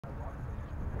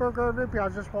Rippy. I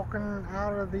was just walking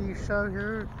out of the show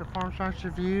here, the Farm Science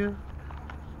Review.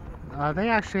 They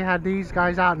actually had these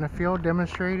guys out in the field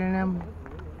demonstrating them.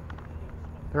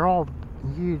 They're all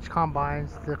huge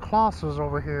combines. The Kloss was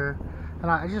over here, and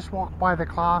I just walked by the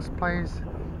Kloss place,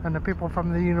 and the people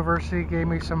from the university gave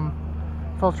me some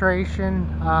filtration.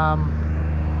 I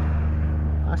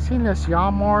seen this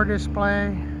Yamar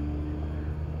display.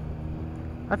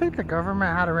 I think the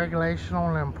government had a regulation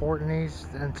on importing these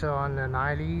until in the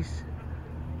 90s,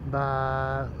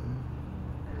 but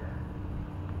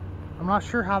I'm not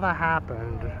sure how that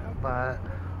happened. But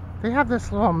they have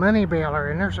this little mini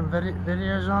baler, and there's some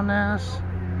videos on this.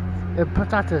 It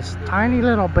puts out this tiny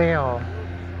little bale.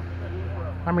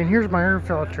 I mean, here's my air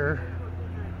filter.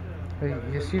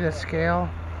 You see the scale?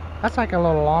 That's like a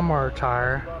little lawnmower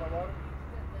tire.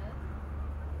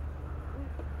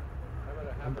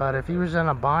 But if he was in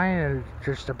a bind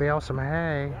just to bale some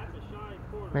hay,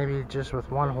 maybe just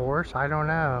with one horse, I don't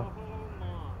know.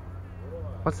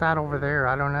 What's that over there?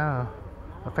 I don't know.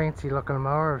 A fancy looking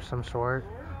mower of some sort.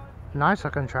 Nice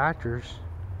looking tractors.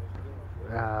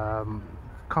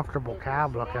 Comfortable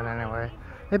cab looking anyway.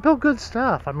 They build good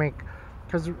stuff. I mean,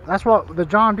 because that's what the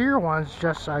John Deere one's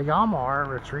just a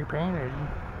Yamaha. It's repainted,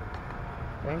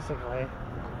 basically.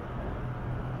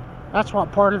 That's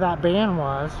what part of that band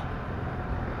was.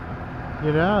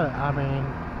 You know, I mean,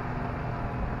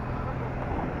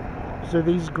 so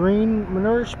these green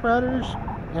manure spreaders,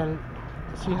 and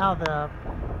see how the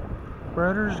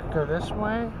rotors go this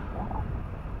way?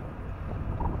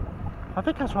 I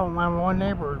think that's what my one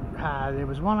neighbor had. It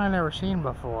was one I never seen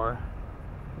before,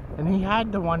 and he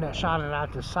had the one that shot it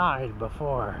out the side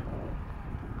before.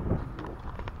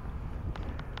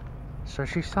 So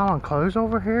she's selling clothes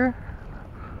over here,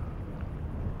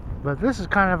 but this is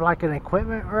kind of like an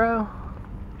equipment row.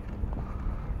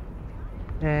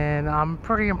 And I'm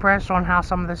pretty impressed on how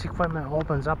some of this equipment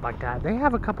opens up like that. They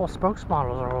have a couple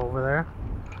spokesmodels over there.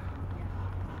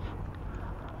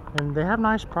 And they have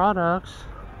nice products.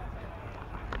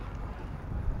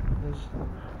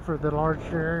 For the large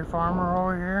dairy farmer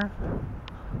over here.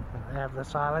 They have the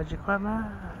silage equipment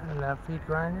and the feed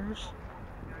grinders.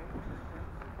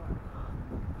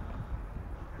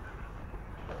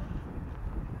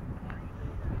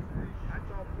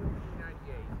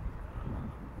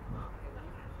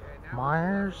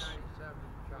 Myers.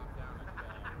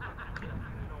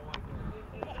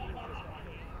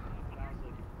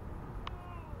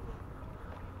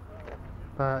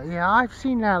 But yeah, I've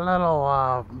seen that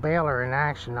little baler in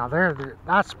action. Now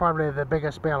that's probably the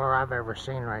biggest baler I've ever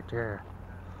seen right there.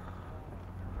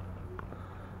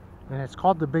 And it's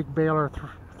called the Big Baler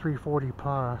 340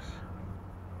 Plus.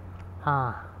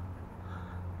 Huh.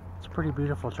 It's a pretty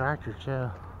beautiful tractor too.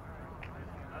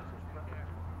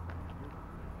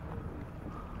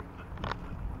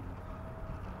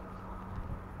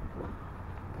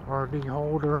 RD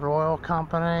Holder Oil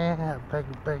Company, a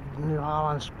big New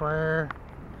Holland sprayer,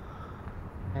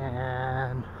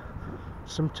 and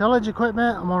some tillage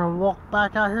equipment. I'm gonna walk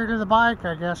back out here to the bike,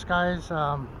 I guess, guys.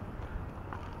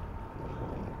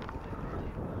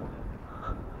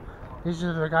 These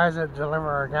are the guys that deliver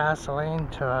our gasoline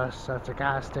to us at the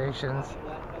gas stations.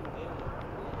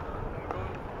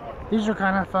 These are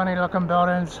kind of funny looking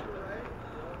buildings.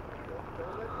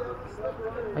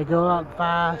 They go up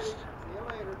fast.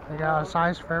 They got a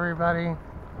size for everybody.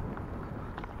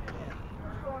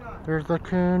 There's the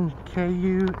Kuhn,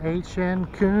 K-U-H-N,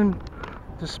 Kuhn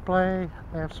display.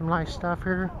 They have some nice stuff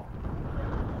here.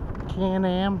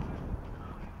 Can-Am.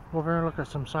 Over here, look at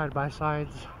some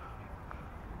side-by-sides.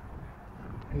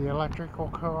 The Electrical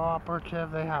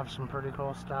Cooperative, they have some pretty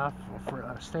cool stuff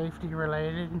for safety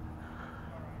related.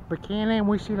 But Can-Am,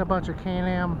 we seen a bunch of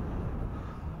Can-Am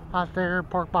out there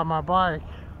parked by my bike.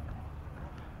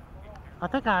 I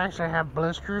think I actually have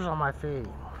blisters on my feet.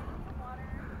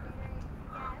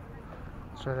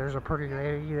 So there's a pretty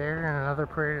lady there and another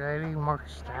pretty lady, more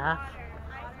staff.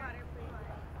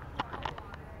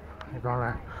 They're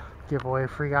gonna give away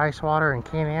free ice water. And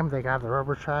Can-Am, they got the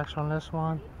rubber tracks on this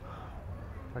one.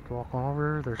 I can walk on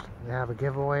over. They have a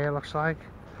giveaway, it looks like.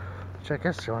 Check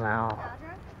this one out.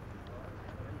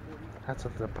 That's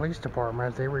at the police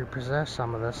department. They repossess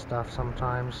some of this stuff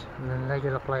sometimes, and then they get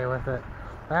to play with it.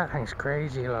 That thing's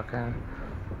crazy looking.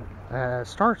 It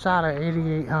starts out at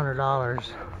 $8,800,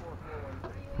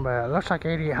 but it looks like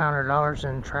 $8,800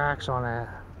 in tracks on it.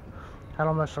 That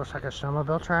almost looks like a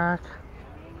snowmobile track.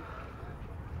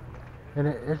 And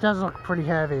it does look pretty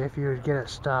heavy if you would get it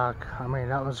stuck. I mean,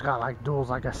 that one's got like duals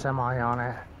like a semi on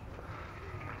it.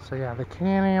 So yeah, the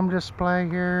Can-Am display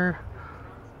here.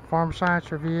 Farm Science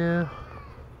Review.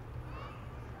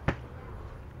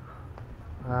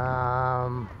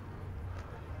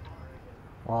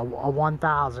 Well, a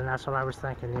 1000, that's what I was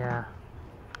thinking, yeah.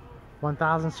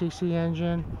 1000cc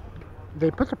engine.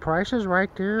 They put the prices right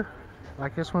there.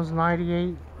 Like this one's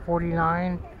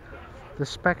 $98.49. The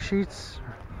spec sheets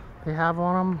they have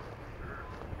on them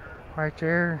right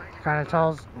there kind of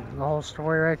tells the whole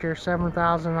story right there.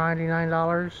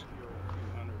 $7,099.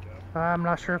 I'm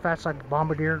not sure if that's like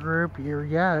Bombardier Group.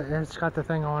 Yeah, it's got the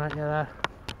thing on it. Yeah,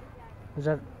 is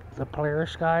that the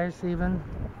Polaris guys even?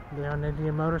 They own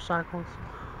Indian motorcycles.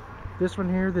 This one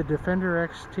here, the Defender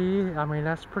XT. I mean,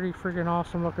 that's pretty freaking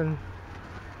awesome looking.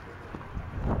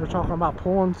 They're talking about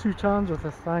pulling 2 tons with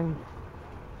this thing.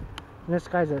 And this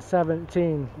guy's at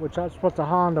 17, which that's what the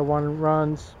Honda one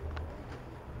runs.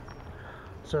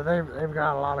 So they've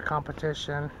got a lot of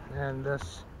competition in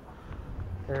this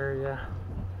area.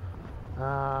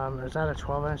 Is that a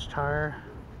 12-inch tire?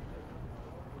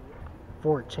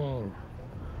 14.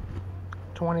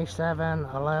 27,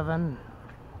 11,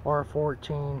 or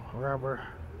 14 rubber.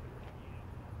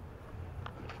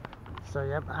 So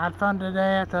yep, I had fun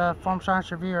today at the Farm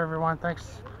Science Review, everyone.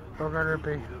 Thanks. Go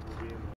Rippy.